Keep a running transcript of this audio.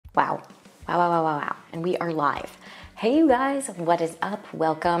Wow. Wow, wow, wow, wow, wow. And we are live. Hey you guys, what is up?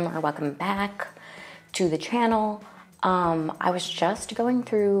 Welcome back to the channel. I was just going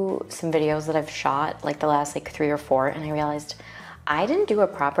through some videos that I've shot, like the last 3 or 4, and I realized I didn't do a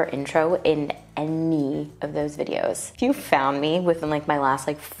proper intro in any of those videos. If you found me within my last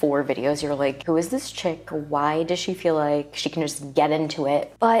 4 videos, you're like, who is this chick? Why does she feel like she can just get into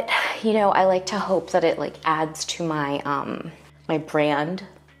it? But, you know, I like to hope that it adds to my, my brand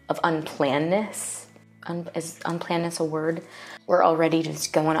of unplannedness. Is unplannedness a word? We're already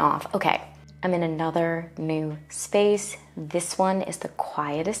just going off. Okay, I'm in another new space. This one is the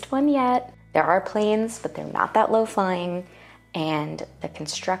quietest one yet. There are planes, but they're not that low flying. And the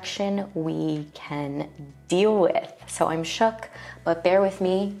construction we can deal with. So I'm shook, but bear with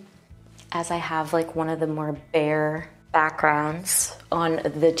me as I have one of the more bare backgrounds on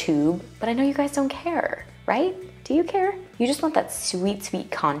the tube. But I know you guys don't care, right? Do you care? You just want that sweet, sweet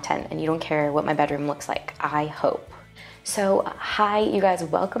content and you don't care what my bedroom looks like, I hope. So hi, you guys,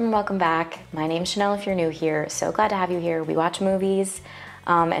 welcome back. My name's Shanelle if you're new here. So glad to have you here. We watch movies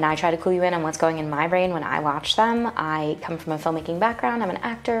and I try to clue you in on what's going in my brain when I watch them. I come from a filmmaking background. I'm an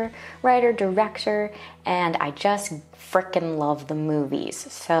actor, writer, director, and I just frickin' love the movies.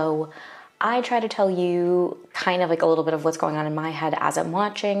 So I try to tell you kind of a little bit of what's going on in my head as I'm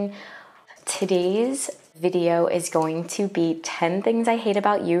watching. Today's video is going to be 10 Things I Hate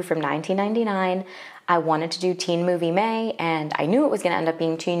About You from 1999. I wanted to do Teen Movie May, and I knew it was going to end up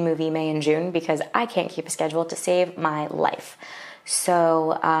being Teen Movie May in June because I can't keep a schedule to save my life.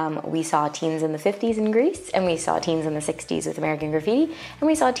 So we saw teens in the 50s in Grease, and we saw teens in the 60s with American Graffiti, and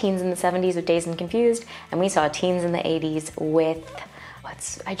we saw teens in the 70s with Dazed and Confused, and we saw teens in the 80s with...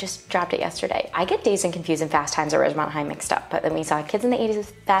 I just dropped it yesterday. I get Dazed and Confused and Fast Times at Ridgemont High mixed up, but then we saw kids in the 80s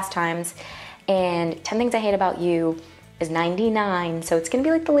with Fast Times, and 10 Things I Hate About You is 99, so it's gonna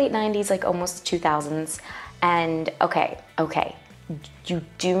be the late 90s, almost 2000s, and okay, you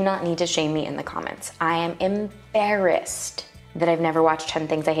do not need to shame me in the comments. I am embarrassed that I've never watched 10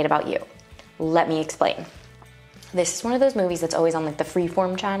 Things I Hate About You. Let me explain. This is one of those movies that's always on the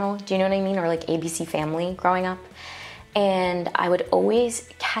Freeform channel, do you know what I mean, or ABC Family growing up. And I would always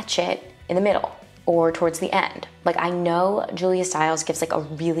catch it in the middle or towards the end. I know Julia Stiles gives a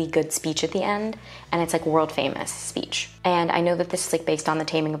really good speech at the end, and it's world famous speech. And I know that this is based on The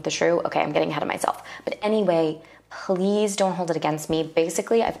Taming of the Shrew. Okay, I'm getting ahead of myself. But anyway, please don't hold it against me.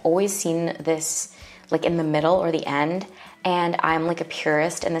 Basically, I've always seen this in the middle or the end, and I'm a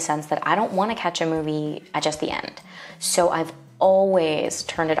purist in the sense that I don't want to catch a movie at just the end. So I've always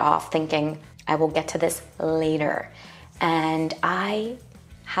turned it off thinking I will get to this later. And I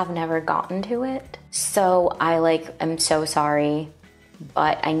have never gotten to it. So I am so sorry,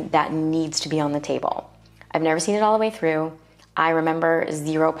 but that needs to be on the table. I've never seen it all the way through. I remember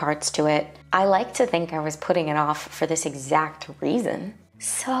 0 parts to it. I like to think I was putting it off for this exact reason.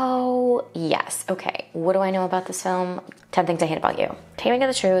 So yes, okay, what do I know about this film? 10 Things I Hate About You. Taming of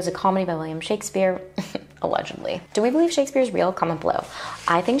the Shrew is a comedy by William Shakespeare, allegedly. Do we believe Shakespeare is real? Comment below.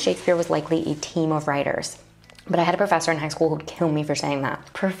 I think Shakespeare was likely a team of writers. But I had a professor in high school who would kill me for saying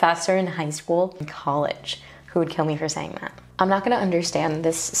that. Professor in high school, in college, who would kill me for saying that. I'm not gonna understand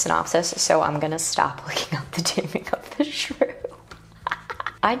this synopsis, so I'm gonna stop looking up The Taming of the Shrew.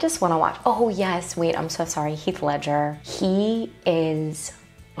 I just wanna watch, oh yes, wait, I'm so sorry, Heath Ledger. He is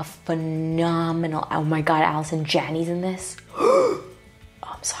a phenomenal, oh my God, Allison Janney's in this.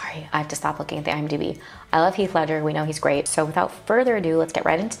 I'm sorry, I have to stop looking at the IMDb. I love Heath Ledger, we know he's great. So without further ado, let's get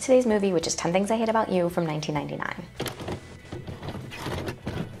right into today's movie, which is 10 Things I Hate About You from 1999.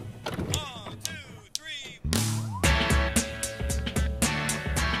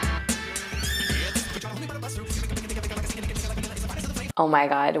 Oh my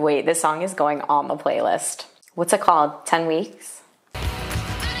God, wait, this song is going on the playlist. What's it called? 10 Weeks?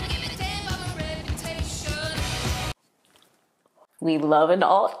 We love an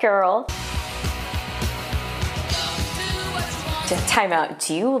alt girl. Time out.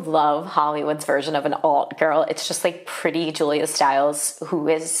 Do you love Hollywood's version of an alt girl? It's just pretty Julia Stiles, who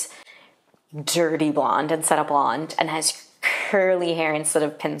is dirty blonde instead of blonde and has curly hair instead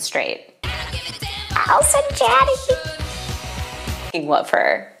of pin straight. Allison Janney. I love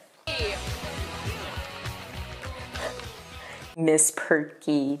her. Miss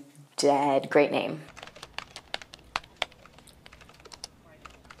Perky Dead. Great name.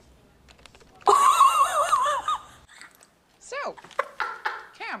 So,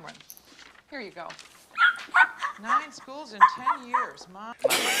 Cameron, here you go. 9 schools in 10 years, Mom.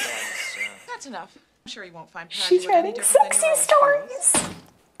 That's enough. I'm sure you won't find Patty She's writing sexy stories.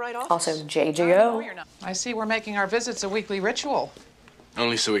 Right off. Also, JJO. I see we're making our visits a weekly ritual.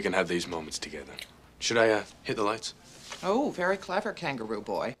 Only so we can have these moments together. Should I, hit the lights? Oh, very clever, kangaroo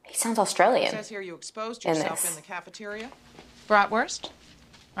boy. He sounds Australian. It says here you exposed in yourself this. in the cafeteria. Bratwurst?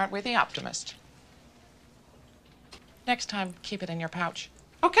 Aren't we the optimist? Next time, keep it in your pouch.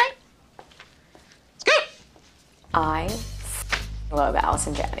 Okay? It's good. I love Alice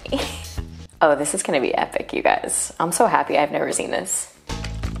and Janney. Oh, this is gonna be epic, you guys. I'm so happy I've never seen this.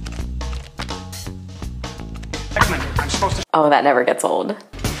 I'm supposed to. Oh, that never gets old.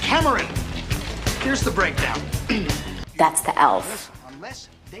 Cameron! Here's the breakdown. That's the elf.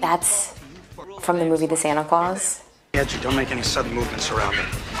 That's from the movie The Santa Claus. Edgy, don't make any sudden movements around me.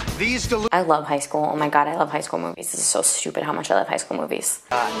 These I love high school. Oh my god, I love high school movies. This is so stupid how much I love high school movies.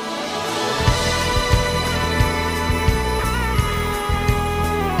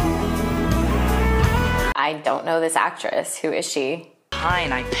 I don't know this actress. Who is she?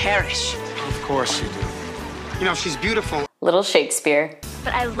 Pine, I perish. Of course you do. You know, she's beautiful. Little Shakespeare.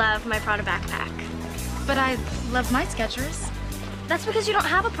 But I love my Prada backpack. But I love my Skechers. That's because you don't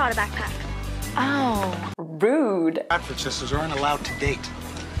have a Prada backpack. Oh. Rude. Bradford sisters aren't allowed to date.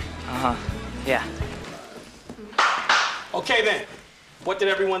 Yeah. Okay then, what did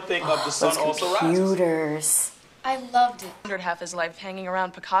everyone think of The Sun Also Rises? Computers. I loved it. He half his life hanging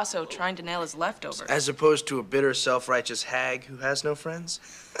around Picasso trying to nail his leftovers. As opposed to a bitter, self-righteous hag who has no friends?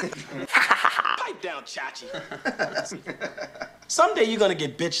 Pipe down, Chachi. Someday you're gonna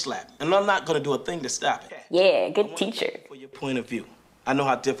get bitch slapped, and I'm not gonna do a thing to stop it. Yeah, good teacher. For your point of view, I know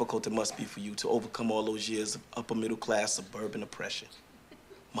how difficult it must be for you to overcome all those years of upper middle class suburban oppression.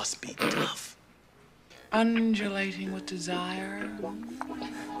 Must be tough. Undulating with desire,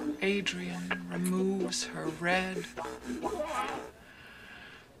 Adrian removes her red.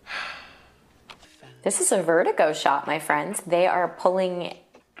 This is a vertigo shot, my friends. They are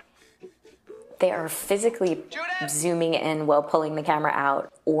physically zooming in while pulling the camera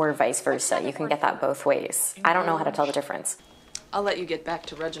out, or vice versa. You can get that both ways. I don't know how to tell the difference. I'll let you get back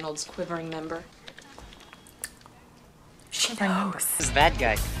to Reginald's quivering member. She knows. Who's that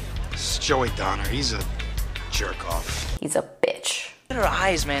guy? It's Joey Donner. He's a jerk off. He's a bitch. Look at her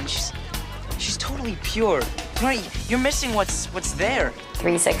eyes, man. She's totally pure. You're missing what's there.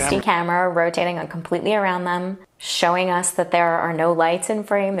 360 camera rotating on completely around them, showing us that there are no lights in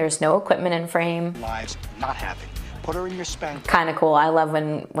frame, there's no equipment in frame. Lives not happy. Put her in your spank. Kind of cool. I love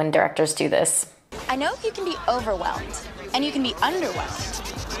when directors do this. I know you can be overwhelmed, and you can be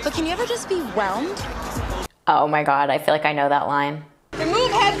underwhelmed. But can you ever just be whelmed? Oh my god, I feel like I know that line.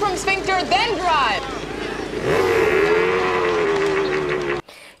 Remove head from sphincter, then drive.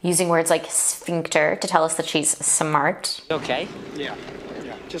 Using words like sphincter to tell us that she's smart. Okay. Yeah.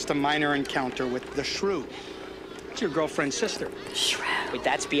 Just a minor encounter with the shrew. It's your girlfriend's sister. Shrew. Wait,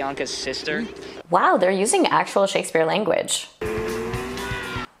 that's Bianca's sister? Wow, they're using actual Shakespeare language.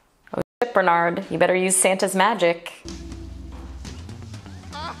 Oh shit, Bernard. You better use Santa's magic.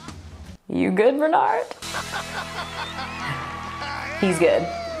 You good, Bernard? He's good.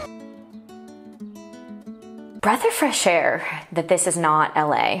 Breath of fresh air that this is not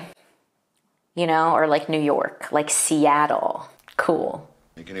LA. You know, or like New York, like Seattle. Cool.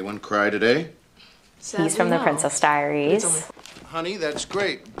 Make anyone cry today? He's from the Princess Diaries. Honey, that's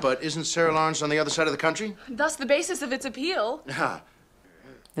great, but isn't Sarah Lawrence on the other side of the country? Thus the basis of its appeal.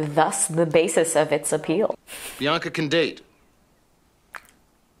 Thus the basis of its appeal. Bianca can date.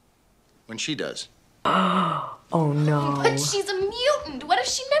 When she does. Oh no. But she's a mutant. What if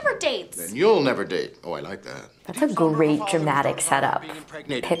she never dates? Then you'll never date. Oh, I like that. That's a great dramatic setup.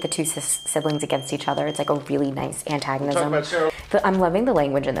 Pit the two siblings against each other. It's like a really nice antagonism. I'm loving the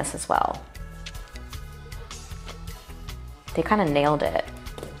language in this as well. They kind of nailed it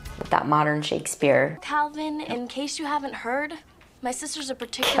with that modern Shakespeare. Calvin, in case you haven't heard, my sister's a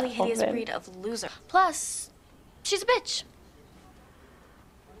particularly hideous breed of loser. Plus, she's a bitch.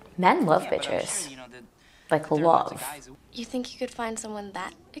 Men love bitches. Like love. You think you could find someone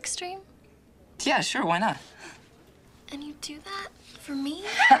that extreme? Yeah, sure, why not? And you do that for me?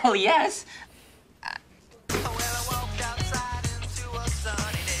 Hell yes.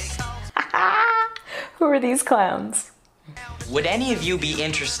 Who are these clowns? Would any of you be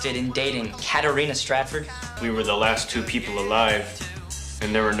interested in dating Katarina Stratford? We were the last two people alive,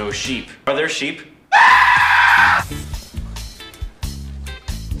 and there were no sheep. Are there sheep?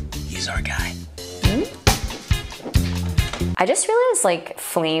 He's our guy. I just realized like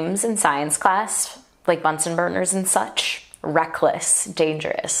flames in science class, like Bunsen burners and such, reckless,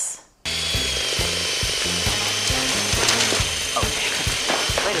 dangerous. Okay.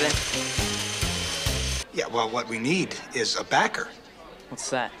 Later then. Yeah, well, what we need is a backer. What's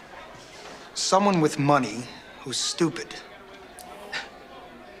that? Someone with money who's stupid.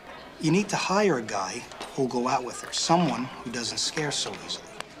 You need to hire a guy who'll go out with her. Someone who doesn't scare so easily.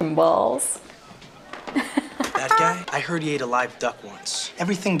 Balls. That guy? I heard he ate a live duck once.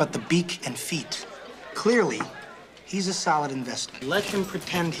 Everything but the beak and feet. Clearly, he's a solid investment. Let him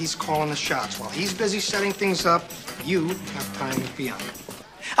pretend he's calling the shots. While he's busy setting things up, you have time with Bianca.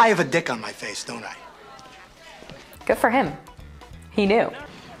 I have a dick on my face, don't I? Good for him. He knew. You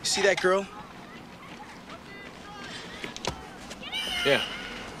see that girl? Yeah.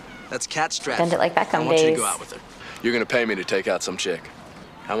 That's Cat Stratford. Bend it like Beckham I want you days. to go out with her. You're gonna pay me to take out some chick.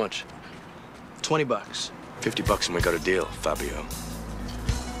 How much? $20. $50 and we got a deal, Fabio.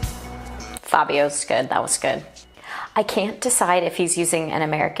 Fabio's good. That was good. I can't decide if he's using an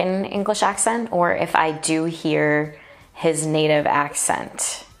American English accent or if I do hear his native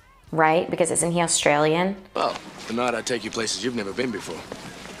accent, right? Because isn't he Australian? Well, tonight I take you places you've never been before.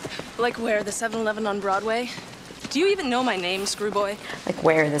 Like where? The 7-Eleven on Broadway? Do you even know my name, Screwboy? Like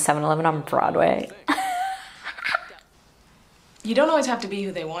where? The 7-Eleven on Broadway? You don't always have to be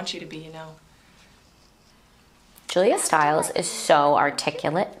who they want you to be, you know. Julia Stiles is so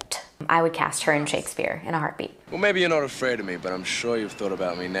articulate. I would cast her in Shakespeare in a heartbeat. Well, maybe you're not afraid of me, but I'm sure you've thought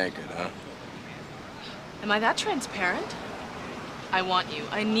about me naked, huh? Am I that transparent? I want you.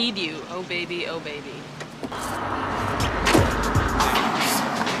 I need you. Oh, baby. Oh, baby.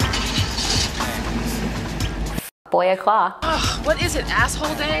 Boy o'clock. Ugh, what is it,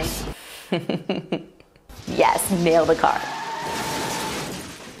 asshole day? Yes, nail the car.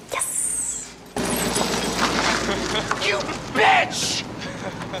 Yes. You bitch!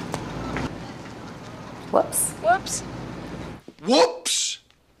 Whoops. Whoops. Whoops!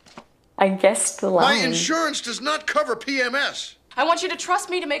 I guessed the My line. insurance does not cover PMS. I want you to trust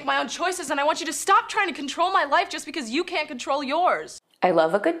me to make my own choices, and I want you to stop trying to control my life just because you can't control yours. I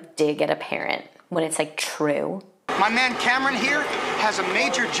love a good dig at a parent when it's like true. My man Cameron here has a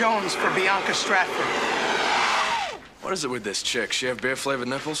Major Jones for Bianca Stratford. What is it with this chick? She have beer-flavored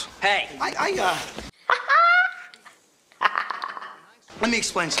nipples? Hey! Let me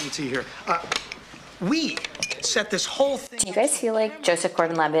explain something to you here. We set this whole thing. Do you guys feel like Joseph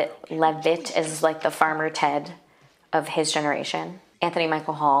Gordon-Levitt is like the Farmer Ted of his generation? Anthony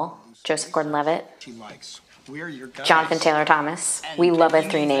Michael Hall, Joseph Gordon-Levitt, She likes. We're your guys. Jonathan Taylor Thomas. We love a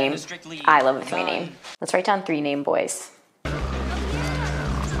three name. I love a three name. Let's write down 3 name boys.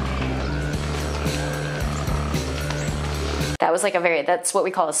 That was like that's what we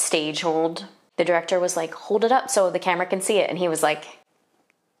call a stage hold. The director was like, hold it up so the camera can see it. And he was like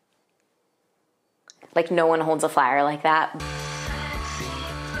no one holds a flyer like that.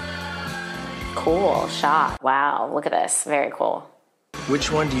 Cool shot. Wow, look at this. Very cool.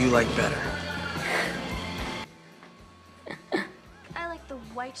 Which one do you like better? I like the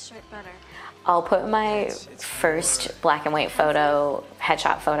white shirt better. I'll put my first black and white photo,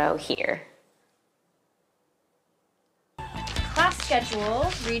 headshot photo here. Class schedule,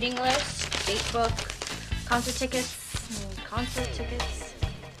 reading list, date book, concert tickets.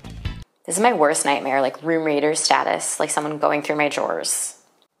 This is my worst nightmare, like room rater status, like someone going through my drawers.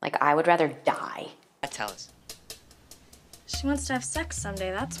 Like I would rather die. Tell us. She wants to have sex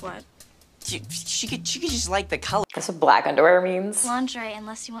someday, that's what. She could just like the color. That's what black underwear means. Lingerie,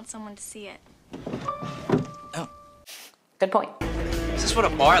 unless you want someone to see it. Oh. Good point. Is this what a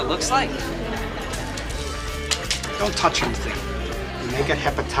bar looks like? Don't touch anything. You may get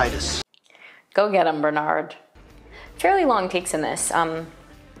hepatitis. Go get him, Bernard. Fairly long takes in this.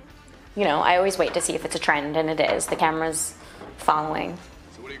 You know, I always wait to see if it's a trend, and it is. The camera's following.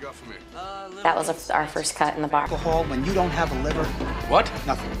 So what do you got for me? That was our first cut in the bar. Alcohol when you don't have a liver. What?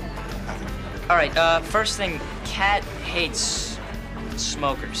 Nothing. All right, first thing, Kat hates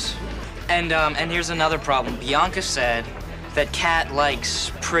smokers. And here's another problem. Bianca said that Kat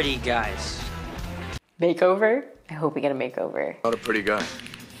likes pretty guys. Makeover? I hope we get a makeover. Not a pretty guy.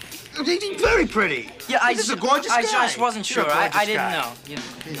 He's very pretty. Yeah, He's a gorgeous guy. I just wasn't You're sure. a gorgeous I didn't guy. know.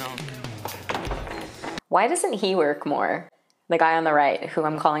 You know. Why doesn't he work more? The guy on the right, who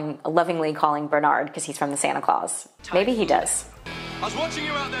I'm lovingly calling Bernard because he's from the Santa Claus. Maybe he does. I was watching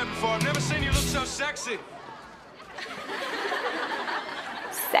you out there before. I've never seen you look so sexy.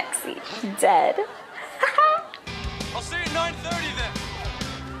 Sexy. Dead. I'll see you at 9:30 then.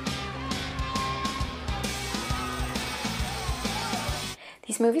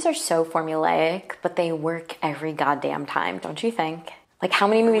 These movies are so formulaic, but they work every goddamn time, don't you think? Like, how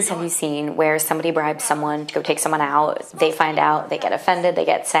many movies have you seen where somebody bribes someone to go take someone out, they find out, they get offended, they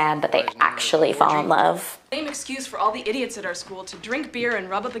get sad, but they actually fall in love? Same excuse for all the idiots at our school to drink beer and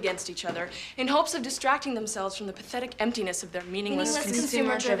rub up against each other in hopes of distracting themselves from the pathetic emptiness of their meaningless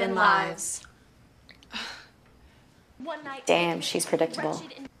consumer-driven lives. Damn, she's predictable.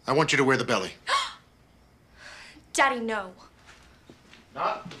 I want you to wear the belly. Daddy, no.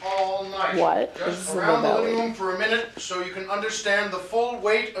 Not all night. What Just is the around the belly? living room for a minute so you can understand the full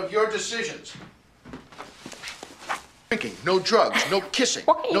weight of your decisions. Drinking, no drugs, no kissing,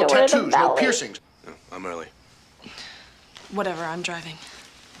 Why you no don't wear the tattoos, no belly? piercings. No, I'm early. Whatever, I'm driving.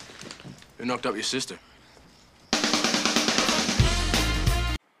 Who knocked up your sister?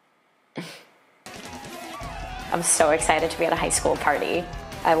 I'm so excited to be at a high school party.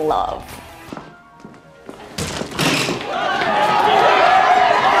 I love.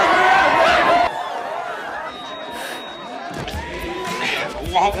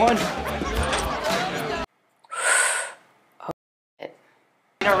 Want one? You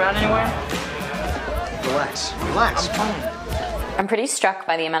not around anywhere? Relax, relax. I'm fine. I'm pretty struck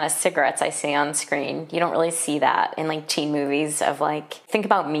by the amount of cigarettes I see on screen. You don't really see that in like teen movies of like, think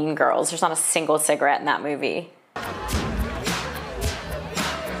about Mean Girls. There's not a single cigarette in that movie.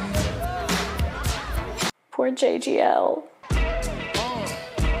 Poor JGL.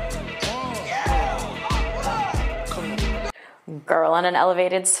 Girl on an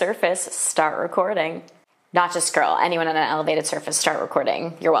elevated surface, start recording. Not just girl, anyone on an elevated surface, start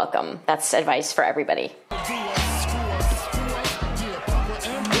recording. You're welcome. That's advice for everybody.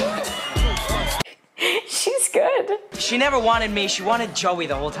 She's good. She never wanted me. She wanted Joey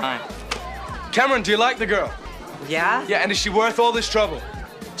the whole time. Cameron, do you like the girl? Yeah? Yeah, and is she worth all this trouble?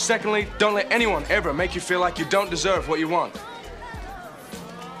 Secondly, don't let anyone ever make you feel like you don't deserve what you want.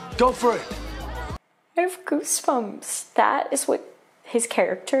 Go for it. I have goosebumps. That is what his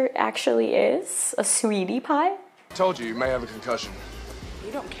character actually is? A sweetie pie? Told you, you may have a concussion.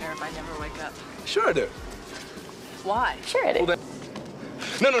 You don't care if I never wake up. Sure I do. Why? Sure it is. Well,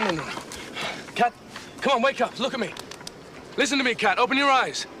 then... No. Kat, come on, wake up. Look at me. Listen to me, Kat. Open your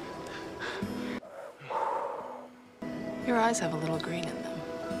eyes. Your eyes have a little green in them.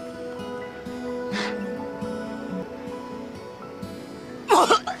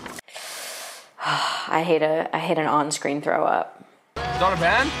 I hate an on-screen throw up. Start a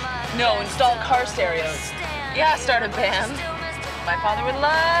band? No, install car stereos. Yeah, start a band. My father would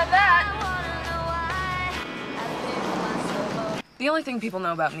love that. The only thing people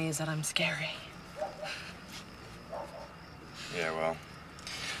know about me is that I'm scary. Yeah, well,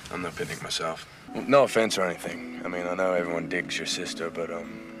 I'm no picnic myself. No offense or anything. I mean, I know everyone digs your sister, but,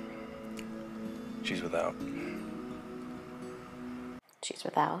 she's without. She's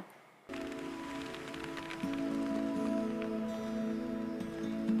without.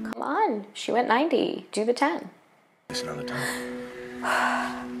 Come on, she went 90. Do the 10. It's another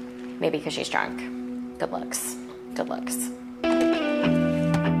time. Maybe because she's drunk. Good looks. Good looks.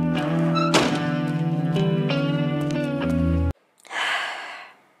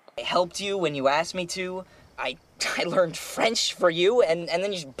 I helped you when you asked me to. I learned French for you, and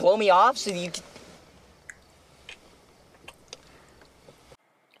then you just blow me off so you could...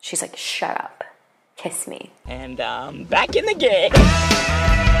 She's like, shut up. Kiss me. And back in the game.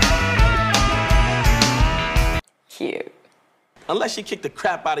 Cute. Unless she kicked the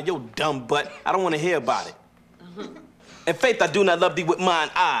crap out of your dumb butt, I don't want to hear about it. And faith, I do not love thee with mine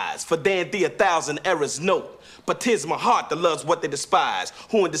eyes, for there thee 1,000 errors note. But 'tis my heart that loves what they despise,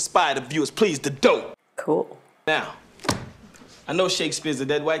 who in despite of you is pleased to dote. Cool. Now, I know Shakespeare's a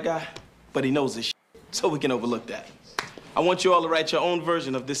dead white guy, but he knows his shit, so we can overlook that. I want you all to write your own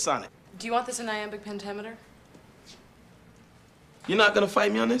version of this sonnet. Do you want this in iambic pentameter? You're not gonna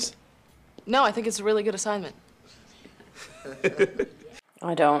fight me on this? No, I think it's a really good assignment.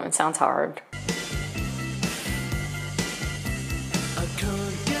 I don't. It sounds hard.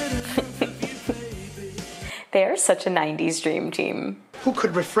 They are such a 90s dream team. Who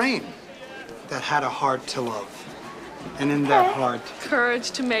could refrain that had a heart to love? And in that heart...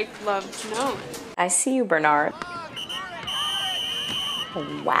 Courage to make love known. I see you, Bernard.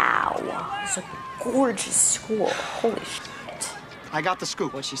 Wow. It's a gorgeous school. Holy shit. I got the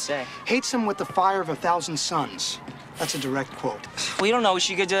scoop. What'd she say? Hates him with the fire of 1,000 suns. That's a direct quote. Well, you don't know.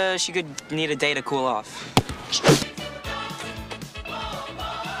 She could need a day to cool off.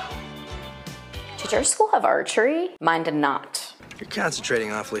 Did your school have archery? Mine did not. You're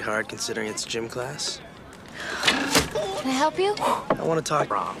concentrating awfully hard considering it's gym class. Can I help you? I want to talk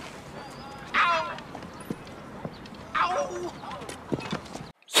wrong. Ow! Ow!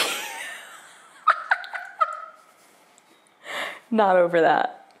 Not over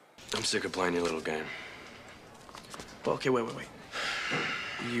that. I'm sick of playing your little game. Well, okay, wait.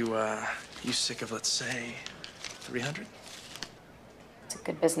 You sick of, let's say, 300? It's a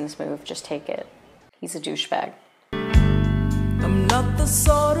good business move. Just take it. He's a douchebag. I'm not the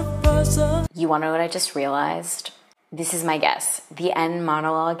sort of person. You want to know what I just realized? This is my guess. The end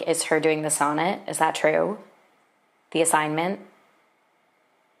monologue is her doing the sonnet. Is that true? The assignment?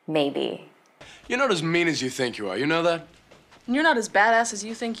 Maybe. You're not as mean as you think you are, you know that? And you're not as badass as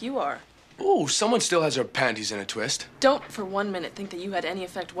you think you are. Oh, someone still has her panties in a twist. Don't for 1 minute think that you had any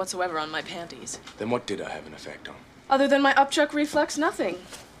effect whatsoever on my panties. Then what did I have an effect on? Other than my upchuck reflex, nothing.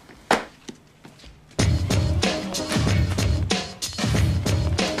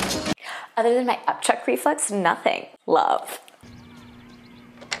 Other than my upchuck reflex, nothing. Love.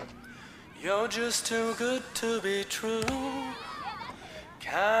 You're just too good to be true.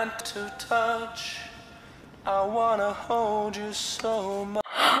 Can't to touch. I wanna hold you so much.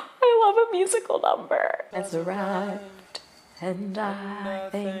 I love a musical number. Has arrived, and I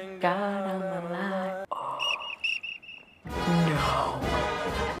thank God I'm alive.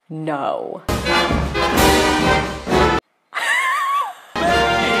 No. No.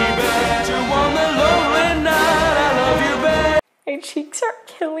 My cheeks are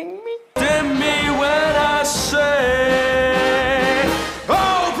killing me. Dim me when I say,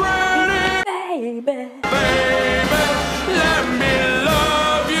 oh, pretty baby, baby, let me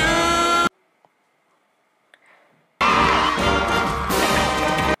love you.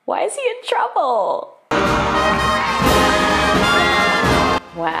 Why is he in trouble?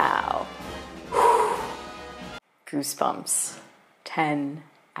 Wow. Goosebumps. 10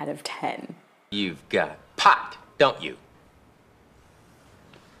 out of 10. You've got pot, don't you?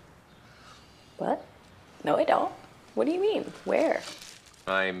 What? No, I don't. What do you mean? Where?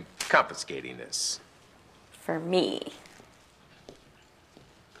 I'm confiscating this. For me.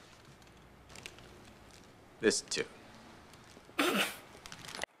 This too.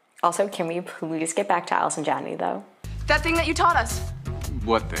 Also, can we please get back to Alice and Johnny, though? That thing that you taught us.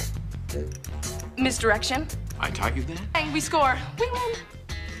 What thing? Misdirection. I taught you that? Hey, we score. We win.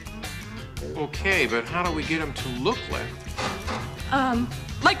 Okay, but how do we get him to look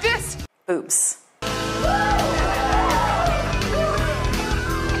Like this. Boobs.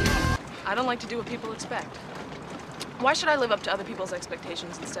 I don't like to do what people expect. Why should I live up to other people's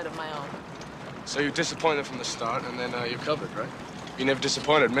expectations instead of my own? So you're disappointed from the start, and then you're covered, right? You never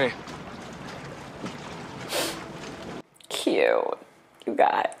disappointed me. Cute. You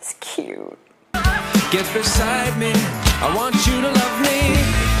guys, cute. Get beside me. I want you to love me.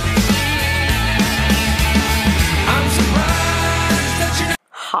 I'm surprised that you.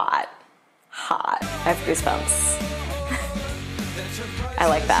 Hot. Hot. I have goosebumps. I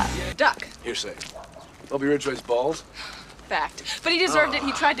like that. Duck. Hearsay. Bobby Ridgway's balls? Fact. But he deserved it.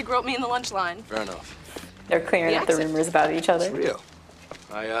 He tried to grope me in the lunch line. Fair enough. They're clearing up the rumors about each other. It's real.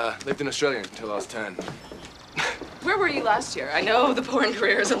 I lived in Australia until I was 10. Where were you last year? I know the porn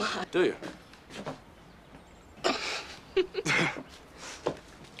career is a lot. Do you?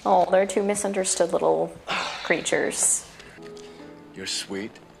 Oh, they're two misunderstood little creatures. You're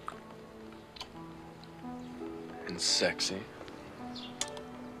sweet. And sexy.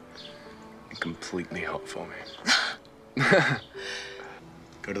 And completely hot for me.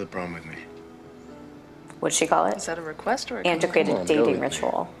 Go to the prom with me. What'd she call it? Is that a request or a antiquated Come on, go dating with me.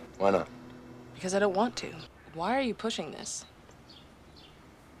 ritual? Why not? Because I don't want to. Why are you pushing this?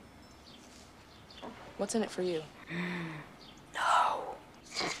 What's in it for you? No.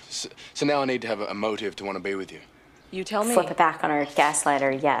 So now I need to have a motive to want to be with you. You tell me. Flip it back on her,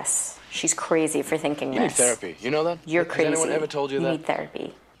 gaslighter, yes. She's crazy for thinking You this. need therapy. You know that? You're Has crazy. anyone ever told you that? need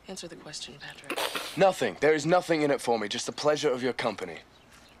therapy. Answer the question, Patrick. Nothing. There is nothing in it for me. Just the pleasure of your company.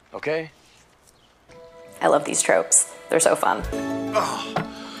 Okay? I love these tropes. They're so fun. Oh.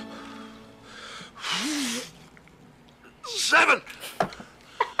 7.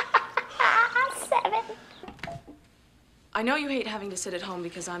 7. I know you hate having to sit at home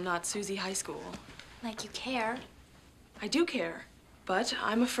because I'm not Susie High School. Like you care. I do care, but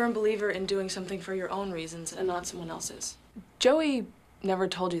I'm a firm believer in doing something for your own reasons and not someone else's. Joey never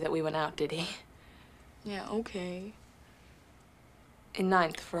told you that we went out, did he? Yeah, okay. In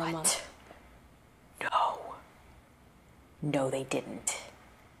 9th for a month. No. No, they didn't.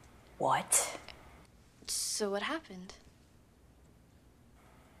 What? So what happened?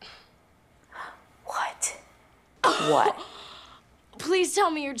 What? What? Please tell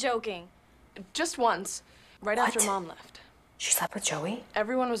me you're joking. Just once, right What? after Mom left. She slept with Joey?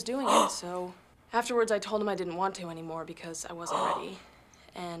 Everyone was doing it, so afterwards I told him I didn't want to anymore because I wasn't ready.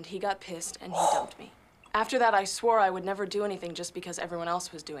 And he got pissed and he dumped me. After that, I swore I would never do anything just because everyone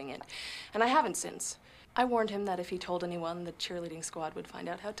else was doing it. And I haven't since. I warned him that if he told anyone, the cheerleading squad would find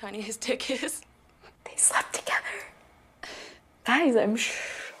out how tiny his dick is. They slept together. Guys, I'm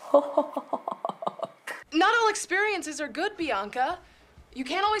shocked. Not all experiences are good, Bianca. You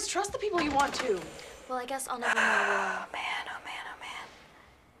can't always trust the people you want to. Well, I guess I'll never know. Oh man, oh man, oh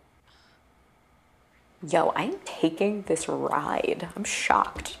man. Yo, I'm taking this ride. I'm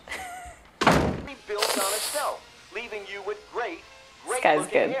shocked. Built on itself, leaving you with great guy's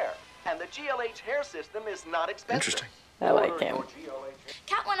looking good. hair. And the GLH hair system is not expensive. Interesting. I like him.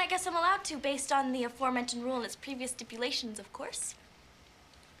 Cat one, I guess I'm allowed to, based on the aforementioned rule and its previous stipulations, of course.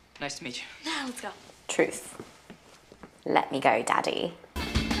 Nice to meet you. Now, let's go. Truth. Let me go, daddy.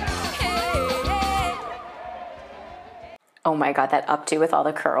 Oh my god, that updo with all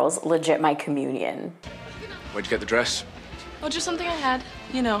the curls. Legit my communion. Where'd you get the dress? Oh, just something I had,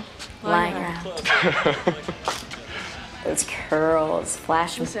 you know, Lying around. Those curls,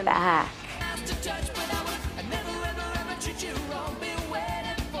 flashing back.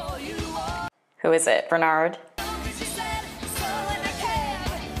 Who is it? Bernard?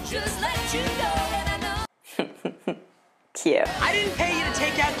 Cute. I didn't pay you to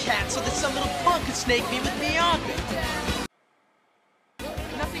take out Cat so that some little punk could snake me with Bianca.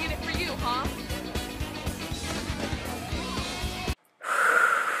 Nothing in it for you, huh?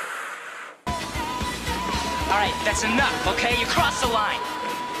 All right, that's enough, okay? You crossed the line.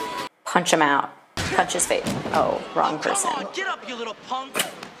 Punch him out. Punch his face. Oh, wrong person. Come on, get up, you little punk.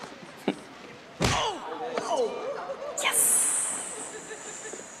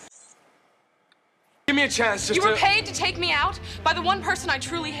 Give me a chance just You were to... paid to take me out by the one person I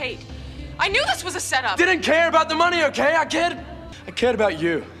truly hate. I knew this was a setup. Didn't care about the money, okay? I cared about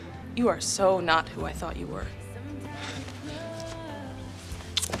you. You are so not who I thought you were.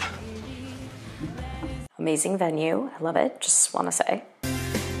 Amazing venue. I love it. Just want to say.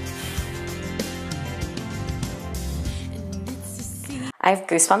 I have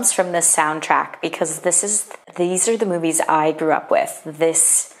goosebumps from this soundtrack because these are the movies I grew up with.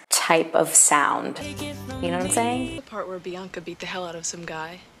 This type of sound. You know what I'm saying? The part where Bianca beat the hell out of some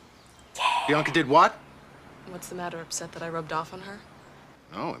guy. Yeah. Bianca did what? What's the matter? Upset that I rubbed off on her?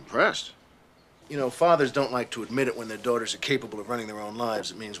 Oh, impressed. You know, fathers don't like to admit it when their daughters are capable of running their own lives.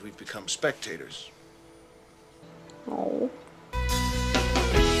 It means we've become spectators. Oh.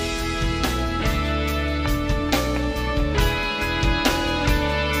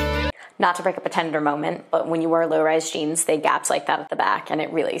 Not to break up a tender moment, but when you wear low-rise jeans, they gaps like that at the back, and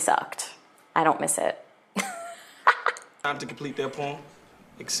it really sucked. I don't miss it. Time to complete their poem,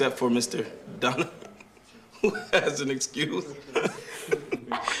 except for Mr. Donna, who has an excuse.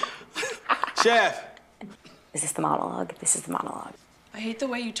 Chef. Is this the monologue? This is the monologue. I hate the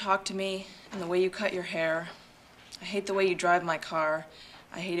way you talk to me and the way you cut your hair. I hate the way you drive my car.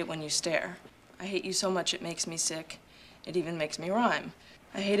 I hate it when you stare. I hate you so much it makes me sick. It even makes me rhyme.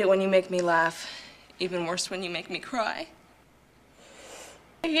 I hate it when you make me laugh. Even worse when you make me cry.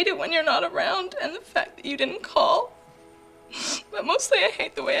 I hate it when you're not around and the fact that you didn't call. But mostly I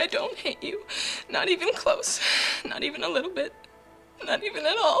hate the way I don't hate you. Not even close. Not even a little bit. Not even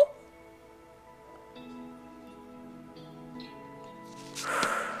at all.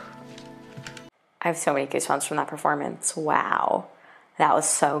 I have so many goosebumps from that performance. Wow. That was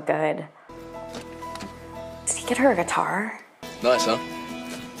so good. Did he get her a guitar? Nice, huh?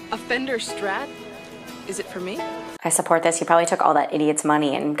 A Fender Strat? Is it for me? I support this. He probably took all that idiot's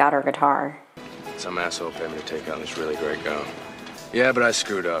money and got her a guitar. Some asshole paid me to take on this really great girl. Yeah, but I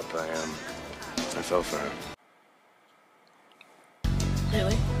screwed up. I fell for her.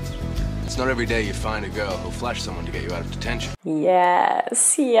 Really? It's not every day you find a girl who'll flash someone to get you out of detention.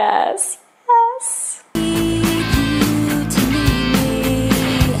 Yes, yes, yes.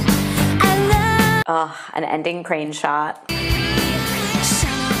 Oh, an ending crane shot.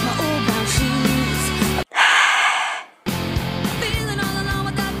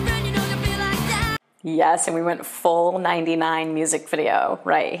 Yes, and we went full 99 music video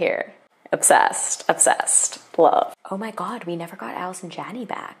right here. Obsessed, obsessed, love. Oh my God, we never got Alice and Janney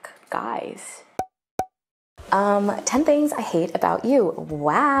back, guys. 10 things I hate about you.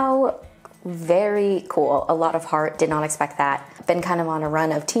 Wow, very cool. A lot of heart, did not expect that. Been kind of on a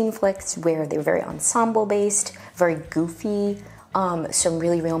run of teen flicks where they were very ensemble based, very goofy. Some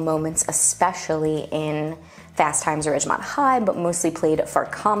really real moments, especially in Fast Times at Ridgemont High, but mostly played for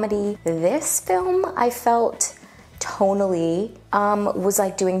comedy. This film, I felt tonally was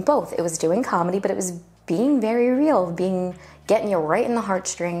like doing both. It was doing comedy, but it was being very real, getting you right in the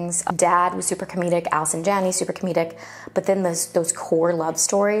heartstrings. Dad was super comedic, Alice and Janney super comedic, but then those core love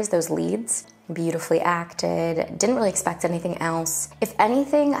stories, those leads, beautifully acted. Didn't really expect anything else. If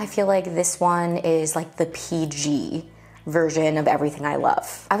anything, I feel like this one is like the PG version of everything I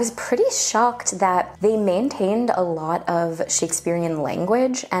love. I was pretty shocked that they maintained a lot of Shakespearean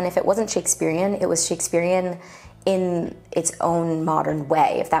language, and if it wasn't Shakespearean, it was Shakespearean in its own modern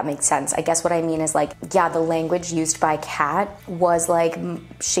way, if that makes sense. I guess what I mean is like, yeah, the language used by Kat was like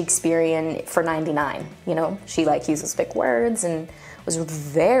Shakespearean for 99, you know? She like uses big words and was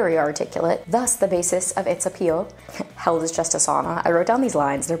very articulate, thus the basis of its appeal. Held as just a sauna. I wrote down these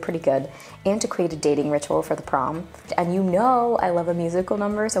lines, they're pretty good. Antiquated dating ritual for the prom. And you know I love a musical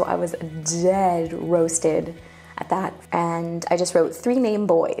number, so I was dead roasted at that. And I just wrote 3 named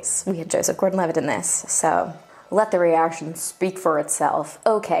boys. We had Joseph Gordon-Levitt in this, so let the reaction speak for itself.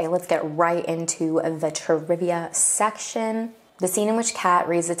 Okay, let's get right into the trivia section. The scene in which Kat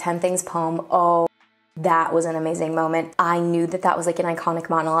reads the 10 Things poem, oh, that was an amazing moment. I knew that that was like an iconic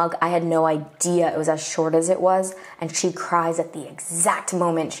monologue. I had no idea it was as short as it was, and she cries at the exact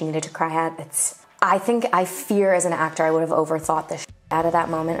moment she needed to cry at. I fear as an actor I would have overthought the shit out of that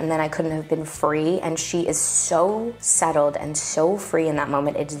moment, and then I couldn't have been free, and she is so settled and so free in that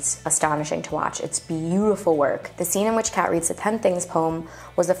moment. It is astonishing to watch. It's beautiful work. The scene in which Kat reads the 10 Things poem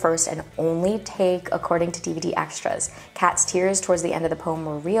was the first and only take according to DVD extras. Kat's tears towards the end of the poem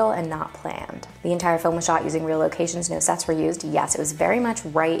were real and not planned. The entire film was shot using real locations, no sets were used. Yes, it was very much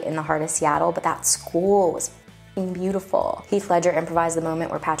right in the heart of Seattle, but that school was beautiful. Heath Ledger improvised the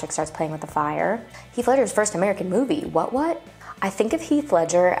moment where Patrick starts playing with the fire. Heath Ledger's first American movie, what? I think of Heath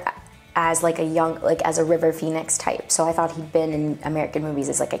Ledger as like a young, like as a River Phoenix type. So I thought he'd been in American movies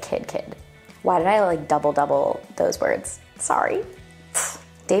as like a kid. Why did I like double those words? Sorry.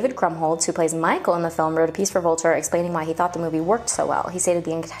 David Krumholtz, who plays Michael in the film, wrote a piece for Vulture explaining why he thought the movie worked so well. He stated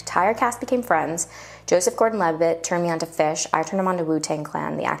the entire cast became friends. Joseph Gordon-Levitt turned me on to Fish. I turned him on to Wu-Tang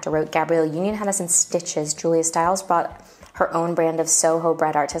Clan. The actor wrote, Gabrielle Union had us in stitches. Julia Stiles brought her own brand of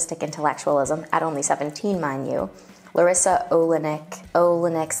Soho-bred artistic intellectualism, at only 17, mind you. Larissa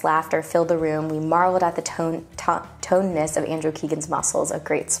Olenik's laughter filled the room. We marveled at the tonedness of Andrew Keegan's muscles, a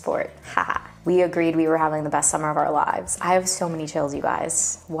great sport. Haha. We agreed we were having the best summer of our lives. I have so many chills, you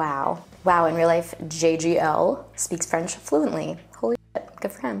guys. Wow. Wow, in real life, JGL speaks French fluently. Holy shit,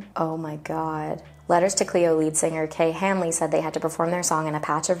 good for him. Oh my God. Letters to Cleo lead singer Kay Hanley said they had to perform their song in a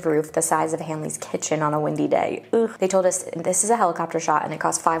patch of roof the size of Hanley's kitchen on a windy day. Ugh. They told us this is a helicopter shot and it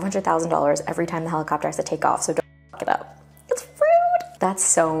costs $500,000 every time the helicopter has to take off, so don't it up. It's rude. That's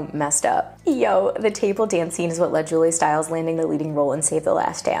so messed up. Yo, the table dance scene is what led Julia Stiles landing the leading role in Save the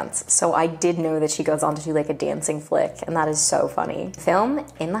Last Dance. So I did know that she goes on to do like a dancing flick, and that is so funny. Film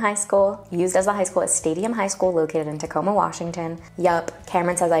in the high school, used as the high school is Stadium High School located in Tacoma, Washington. Yup,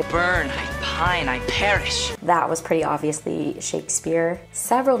 Cameron says I burn, I pine, I perish. That was pretty obviously Shakespeare.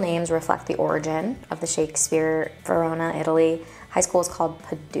 Several names reflect the origin of the Shakespeare, Verona, Italy. High school is called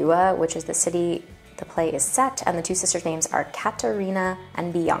Padua, which is the city the play is set, and the 2 sisters' names are Katerina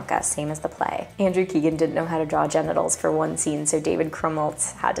and Bianca, same as the play. Andrew Keegan didn't know how to draw genitals for one scene, so David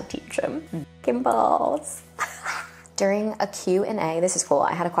Krumholtz had to teach him. Balls. During a Q&A, this is cool,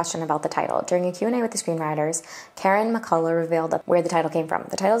 I had a question about the title. During a Q&A with the screenwriters, Karen McCullough revealed where the title came from.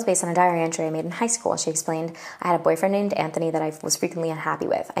 The title is based on a diary entry I made in high school. She explained, I had a boyfriend named Anthony that I was frequently unhappy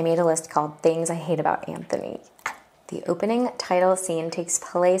with. I made a list called Things I Hate About Anthony. The opening title scene takes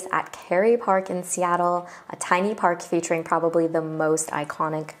place at Cary Park in Seattle, a tiny park featuring probably the most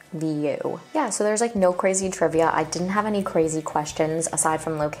iconic view. Yeah, so there's like no crazy trivia. I didn't have any crazy questions aside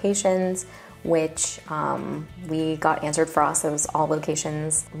from locations, which we got answered for us. It was all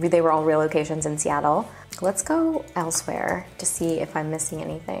locations. They were all real locations in Seattle. Let's go elsewhere to see if I'm missing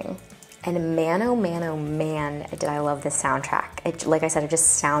anything. And man, oh man, oh man, did I love this soundtrack. Like I said, it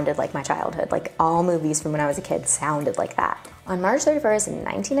just sounded like my childhood. Like all movies from when I was a kid sounded like that. On March 31st,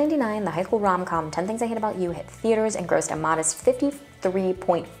 1999, the high school rom-com 10 Things I Hate About You hit theaters and grossed a modest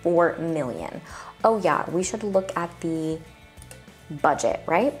 $53.4 million. Oh yeah, we should look at the budget,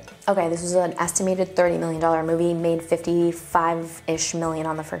 right? Okay, this was an estimated $30 million movie, made $55-ish million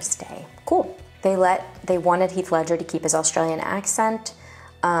on the first day. Cool. They wanted Heath Ledger to keep his Australian accent.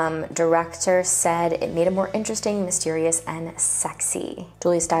 Director said it made it more interesting, mysterious, and sexy.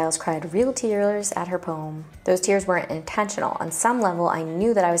 Julia Stiles cried real tears at her poem. Those tears weren't intentional. On some level, I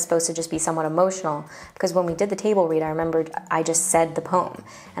knew that I was supposed to just be somewhat emotional because when we did the table read, I remembered I just said the poem.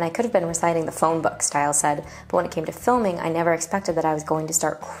 And I could have been reciting the phone book, Stiles said, but when it came to filming, I never expected that I was going to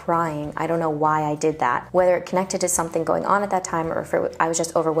start crying. I don't know why I did that. Whether it connected to something going on at that time or if I was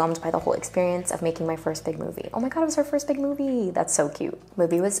just overwhelmed by the whole experience of making my first big movie. Oh my God, it was her first big movie. That's so cute.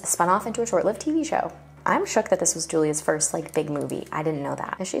 Movie was spun off into a short-lived TV show. I'm shook that this was Julia's first like big movie. I didn't know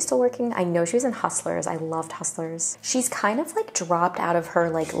that. Is she still working? I know she was in Hustlers. I loved Hustlers. She's kind of like dropped out of her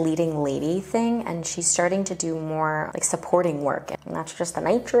like leading lady thing and she's starting to do more like supporting work. And that's just the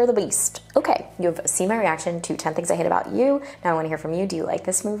nature of the beast. Okay, you've seen my reaction to 10 Things I Hate About You. Now I want to hear from you. Do you like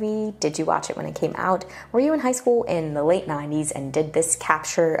this movie? Did you watch it when it came out? Were you in high school in the late 90s and did this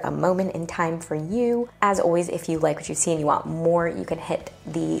capture a moment in time for you? As always, if you like what you see and you want more, you can hit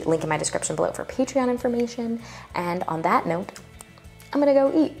the link in my description below for Patreon information. And on that note, I'm gonna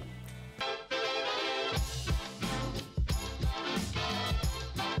go eat.